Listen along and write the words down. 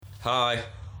Hi.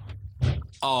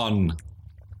 On.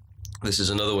 This is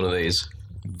another one of these.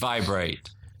 Vibrate.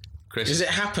 Chris, Is it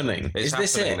happening? It's Is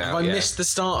this happening it? now, Have I yeah. missed the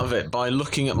start of it by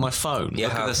looking at my phone? Yeah.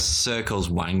 Look at the circles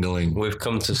wangling. We've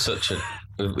come to such a...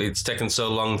 It's taken so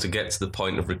long to get to the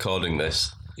point of recording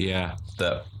this Yeah.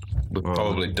 that we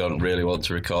probably don't really want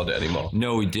to record it anymore.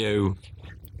 No, we do.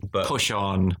 But Push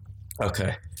on.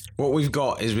 okay. What we've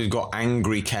got is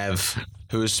Angry Kev,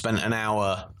 who has spent an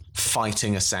hour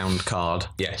fighting a sound card.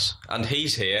 Yes. And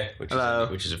he's here, Hello.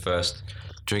 which is a first.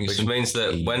 Drink Which some means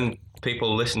that tea. when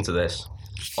people listen to this,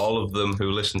 all of them who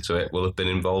listen to it will have been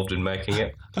involved in making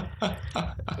it.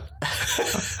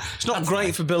 It's not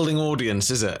great for building audience,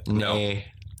 is it? No. Nah.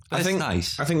 That's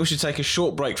nice. I think we should take a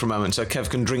short break for a moment so Kev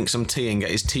can drink some tea and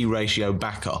get his tea ratio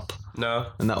back up. No.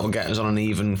 And that will get us on an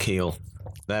even keel.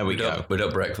 There we go. We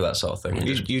don't break for that sort of thing.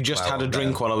 You just had a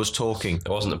drink while I was talking. It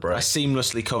wasn't a I break.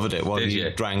 seamlessly covered it while Did you you?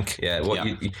 drank. Yeah,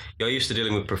 you're used to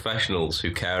dealing with professionals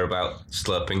who care about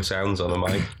slurping sounds on a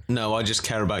mic. No, I just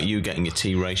care about you getting your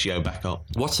tea ratio back up.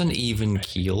 What's an even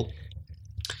keel?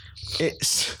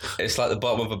 It's... It's like the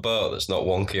bottom of a boat that's not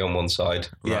wonky on one side.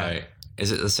 Yeah. Right.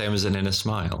 Is it the same as an inner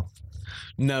smile?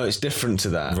 No, it's different to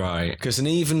that. Right. Because an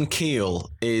even keel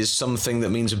is something that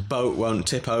means a boat won't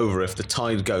tip over if the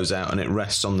tide goes out and it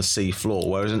rests on the sea floor,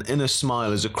 whereas an inner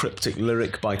smile is a cryptic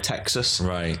lyric by Texas.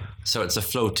 Right. So it's a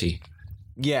floaty.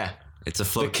 Yeah. It's a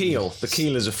floaty. The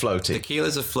keel is a floaty. The keel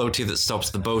is a floaty that stops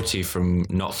the boaty from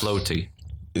not floaty.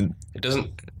 It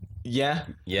doesn't... Yeah.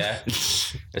 Yeah.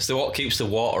 It's what keeps the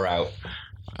water out.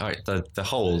 All right. The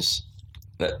holes.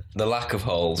 The lack of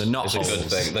holes The knot is holes. a good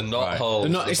thing. The knot Right. holes.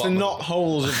 It's the knot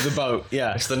holes of the boat,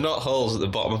 yeah. It's the knot holes at the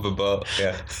bottom of a boat.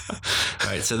 Yeah.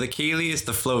 Right. So the keely is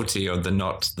the floaty or the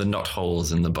knot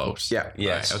holes in the boat. Yeah.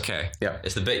 Yes. Right, okay. Yeah.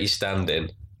 It's the bit you stand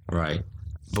in. Right.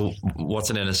 But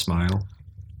what's an inner smile?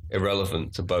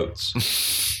 Irrelevant to boats.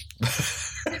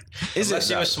 Is Unless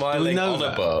it you were though? smiling Do we know on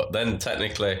that? a boat, then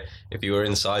technically, if you were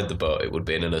inside the boat, it would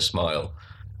be an inner smile.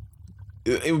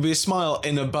 It would be a smile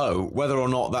in a boat. Whether or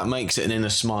not that makes it an inner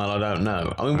smile, I don't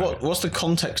know. I mean, what's the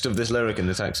context of this lyric in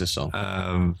the Texas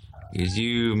song? Is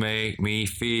you make me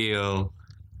feel,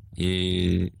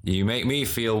 you make me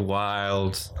feel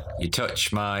wild. You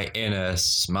touch my inner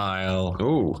smile.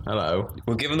 Ooh, hello.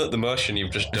 Well, given that the motion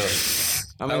you've just done,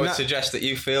 I I mean, would suggest that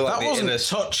you feel like that the wasn't inner...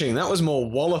 touching. That was more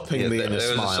walloping the inner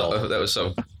smile. That was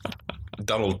some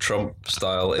Donald Trump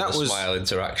style inner was- smile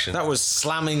interaction. That was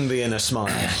slamming the inner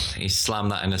smile. You slam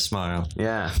that inner smile.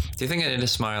 Yeah. Do you think an inner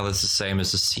smile is the same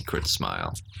as a secret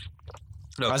smile?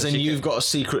 No, As 'cause in, you you've got a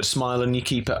secret smile and you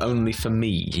keep it only for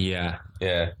me. Yeah.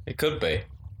 Yeah, it could be.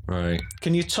 Right.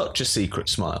 Can you touch a secret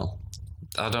smile?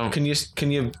 I don't. Can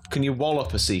you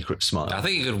wallop a secret smile? I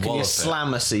think you could Can wallop you it.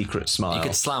 slam a secret smile? You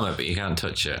could slam it, but you can't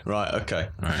touch it. Right, okay.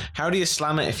 Right. How do you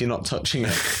slam it if you're not touching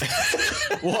it?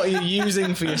 What are you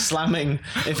using for your slamming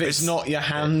if it's not your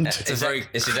hand? It's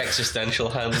his existential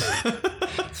hand.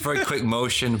 It's a very quick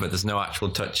motion, but there's no actual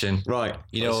touching. Right.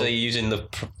 You know. So you're using the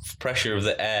pressure of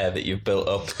the air that you've built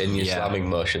up in your Yeah. slamming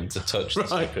motion to touch the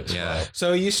Right. secret Yeah. smile.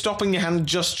 So are you stopping your hand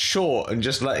just short and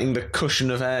just letting the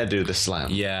cushion of air do the slam?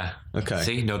 Yeah. Okay.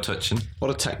 See, no touching. What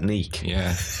a technique.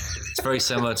 Yeah. It's very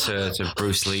similar to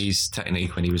Bruce Lee's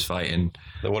technique when he was fighting.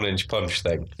 The 1-inch punch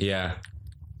thing, Yeah.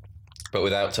 but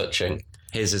without touching.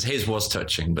 His was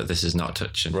touching, but this is not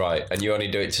touching. Right, and you only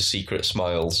do it to secret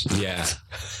smiles. Yeah.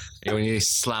 When you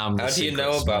slam the How do you secret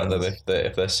know about smiles, them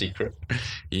if they're secret?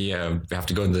 you have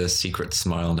to go into the Secret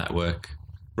Smile Network.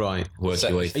 Right. Work So-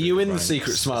 your way Are through you the in the ranks.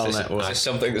 Secret Smile Is Network? this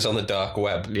something that's on the dark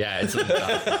web? Yeah, it's,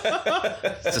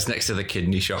 it's just next to the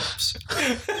kidney shops.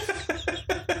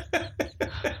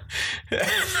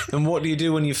 And what do you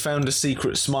do when you've found a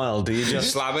secret smile? Do you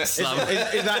just Slam it. Is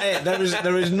that it?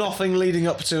 There is nothing leading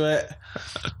up to it.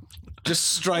 Just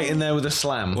straight in there with a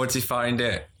slam. Once you find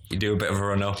it, you do a bit of a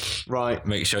run up. Right.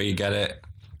 Make sure you get it.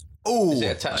 Ooh. Is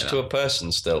it attached to a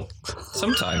person still?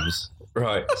 Sometimes.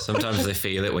 Right. Sometimes they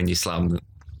feel it when you slam them.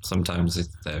 Sometimes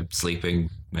they're sleeping,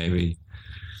 maybe.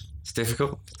 It's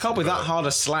difficult. Can't be that hard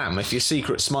a slam if your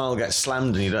secret smile gets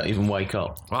slammed and you don't even wake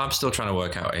up. Well, I'm still trying to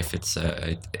work out if it's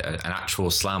an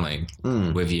actual slamming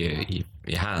with your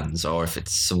hands or if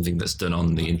it's something that's done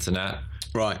on the internet.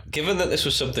 Right. Given that this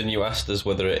was something you asked us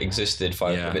whether it existed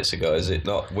 5 Yeah. minutes ago, is it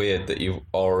not weird that you've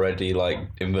already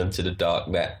invented a dark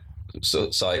net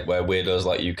site where weirdos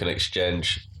like you can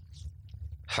exchange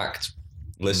hacked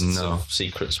lists No. of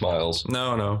secret smiles?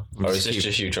 No. Or is this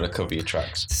just you trying to cover your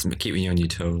tracks? Just keeping you on your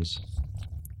toes.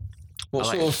 What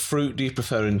I sort like- of fruit do you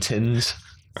prefer in tins?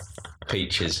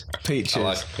 Peaches. Peaches. I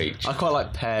like peach. I quite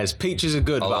like pears. Peaches are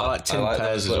good, but I like tinned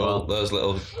pears as well. Those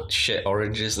little shit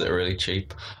oranges that are really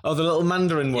cheap. Oh, the little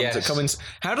mandarin ones Yes. that come in.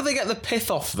 How do they get the pith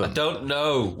off them? I don't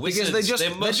know. Wizards, Because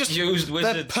they must use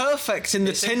wizards. They're perfect in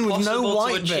the It's tin with no impossible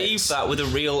white to achieve bits. that with a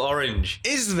real orange.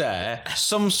 Is there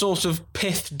some sort of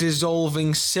pith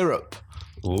dissolving syrup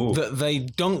Ooh. that they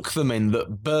dunk them in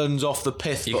that burns off the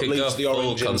pith You but could go leaves the full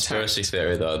orange conspiracy intact?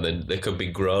 theory though, and then they could be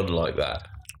grown like that.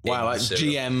 Wow, in like syrup.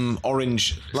 GM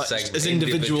orange, like as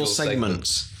individual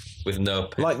segments. with no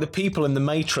pith. Like the people in the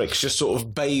Matrix, just sort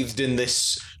of bathed in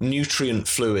this nutrient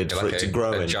fluid for Like it to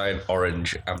grow a in. giant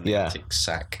orange amniotic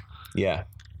sac. Yeah.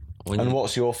 And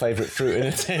what's your favourite fruit in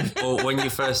a tin? Well, when you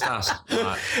first asked,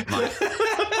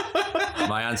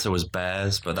 my answer was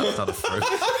bears, but that's not a fruit.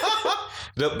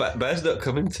 No, bears don't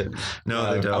come in tins. No,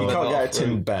 they You don't. can't get a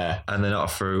tinned bear. And they're not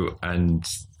a fruit, and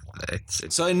it's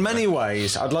So in many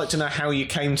ways, I'd like to know how you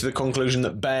came to the conclusion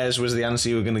that bears was the answer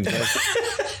you were going to give.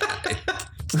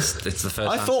 it's the first.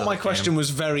 I answer thought my that question was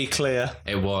very clear.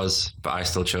 came. It was, but I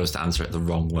still chose to answer it the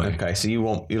wrong way. Okay, so you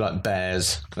like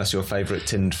bears. That's your favourite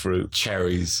tinned fruit.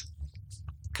 Cherries.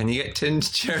 Can you get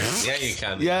tinned cherries? Yeah, you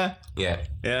can. Yeah, Yeah.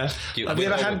 yeah. Have you With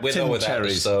ever or- had with or tinned without the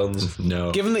cherries? stones?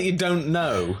 No. Given that you don't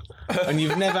know and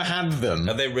you've never had them,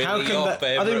 Are they really how can your Are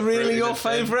they favourite really fruit in your a tin?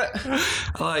 favourite?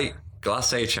 I like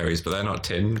glacé cherries, but they're not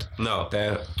tinned. No.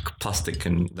 They're plastic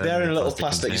and They're in a little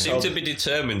plastic You container. seem to be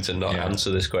determined to not Yeah.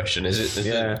 answer this question. Is it?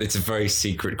 Yeah. It's a very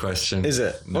secret question. Is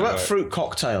it? What about fruit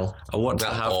cocktail? I want to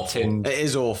That's have awful. tinned. It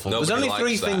is awful. Nobody There's only likes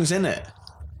 3 that. things in it.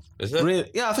 Is it? Really?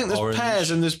 Yeah, I think there's Orange.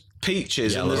 pears and there's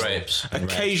peaches and Yellow. there's Grapes and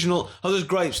occasional. Oh, there's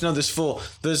grapes. No, there's 4.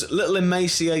 There's little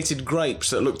emaciated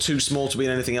grapes that look too small to be in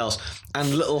anything else,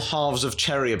 and little halves of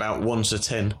cherry about once a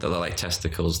tin. They look like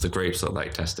testicles. The grapes look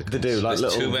like testicles. They do, like There's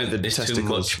little too many. withered There's too testicles.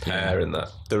 much pear in that.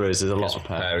 There's a lot of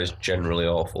pear. Pear is generally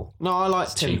awful. No, I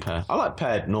like tin cheap. pear. I like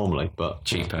pear normally, but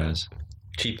Cheap pears.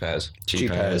 Cheap pears.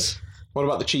 cheap pears. What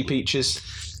about the cheap peaches?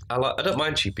 I don't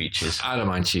mind cheap peaches. I don't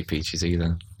mind cheap peaches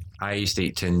either. I used to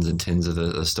eat tins and tins of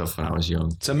the stuff when I was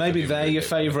young. So maybe they're your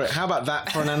favourite. How about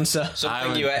that for an answer?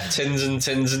 Something you ate tins and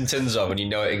tins and tins of, and you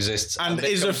know it exists, And it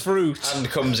is a comes- fruit. and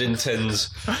comes in tins.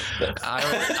 I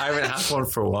haven't had one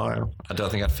for a while. I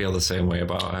don't think I feel the same way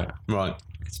about it. Right.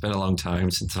 It's been a long time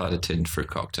since I've had a tinned fruit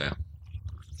cocktail.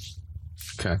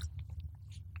 Okay.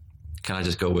 Can I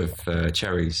just go with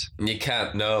cherries? You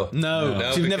can't. No. No,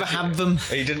 No, you've never because had them.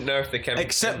 You didn't know if they came.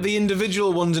 Except the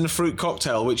individual ones in a fruit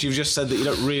cocktail, which you've just said that you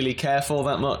don't really care for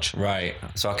that much. Right.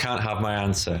 So I can't have my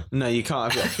answer. No, you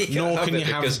can't have it. You Nor can't can have you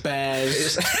it have because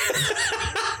bears.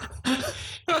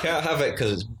 You can't have it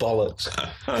because it's bollocks.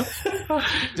 Do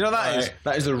you know what that is?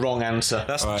 That is the wrong answer.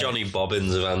 That's Right. Johnny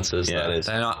Bobbins of answers. Yeah. That is.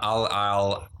 Then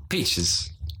I'll peaches.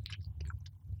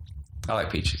 I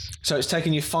like peaches. So it's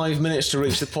taken you 5 minutes to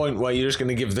reach the point where you're just going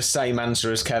to give the same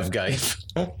answer as Kev gave.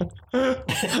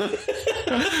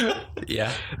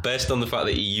 Yeah. Based on the fact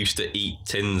that you used to eat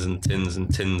tins and tins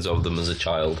and tins of them as a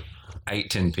child. I ate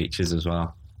tinned peaches as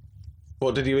well.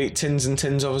 What did you eat tins and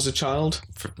tins of as a child?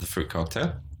 For the fruit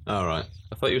cocktail. All right.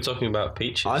 I thought you were talking about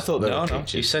peaches. I thought they were You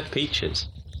peaches. said peaches.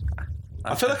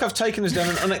 I feel like I've taken us down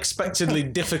an unexpectedly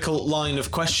difficult line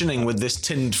of questioning with this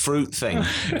tinned fruit thing.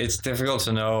 It's difficult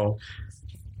to know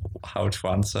how to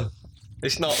answer.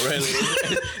 It's not really.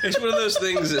 It's one of those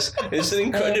things. It's an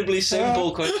incredibly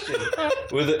simple question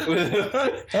with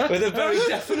a very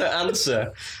definite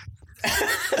answer.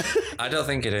 I don't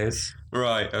think it is.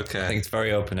 Right. I Okay. think it's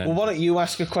very open Well, ended. why don't you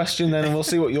ask a question then and we'll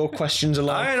see what your questions are I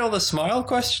like. had all the smile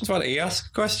questions. Why don't you ask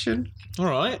a question? All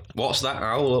right. What's that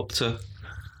owl up to?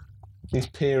 He's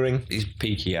peering. He's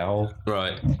peaky owl.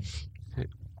 Right.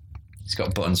 He's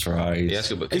got buttons for eyes.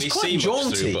 Yes, but can He's you quite see much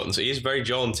jaunty. through buttons? He is very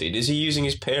jaunty. Is he using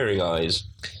his peering eyes?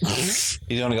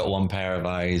 He's only got one pair of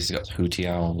eyes. He's got hooty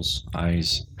owl's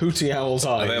eyes. Hooty Owl's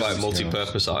eyes. Are they like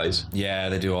multi-purpose eyes, Yeah,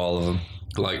 they do all of them.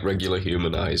 like regular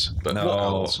human eyes? But No, not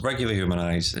owls. regular human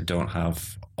eyes don't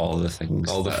have all the things.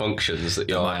 All the that- functions that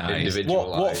your my eyes. individual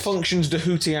What eyes. functions do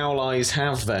Hooty Owl eyes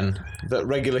have then that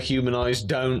regular human eyes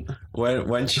don't?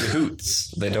 When she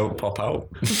hoots, they don't pop out.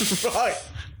 Right.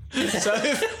 So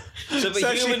if, So if so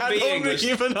a she human had being only was,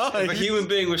 human if a eyes. human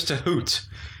being was to hoot,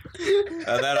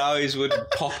 their eyes would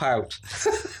pop out.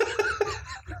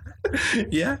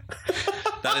 Yeah,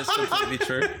 that is completely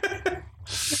true.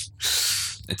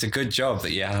 It's a good job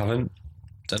that you haven't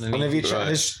done any. And have you tried,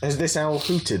 Right. has this owl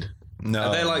hooted? No,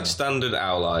 Are they like standard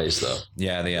owl eyes though?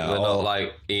 yeah, they are. They're all- not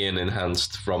like Ian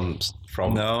enhanced from.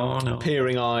 no,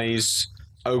 Peering eyes,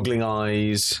 ogling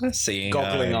eyes, seeing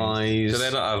goggling eyes, Do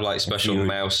they not have like special You-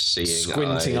 mouse seeing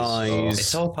squinting eyes.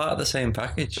 It's all part of the same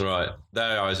package. Right,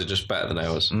 their eyes are just better than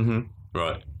ours. Mm-hmm.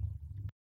 Right.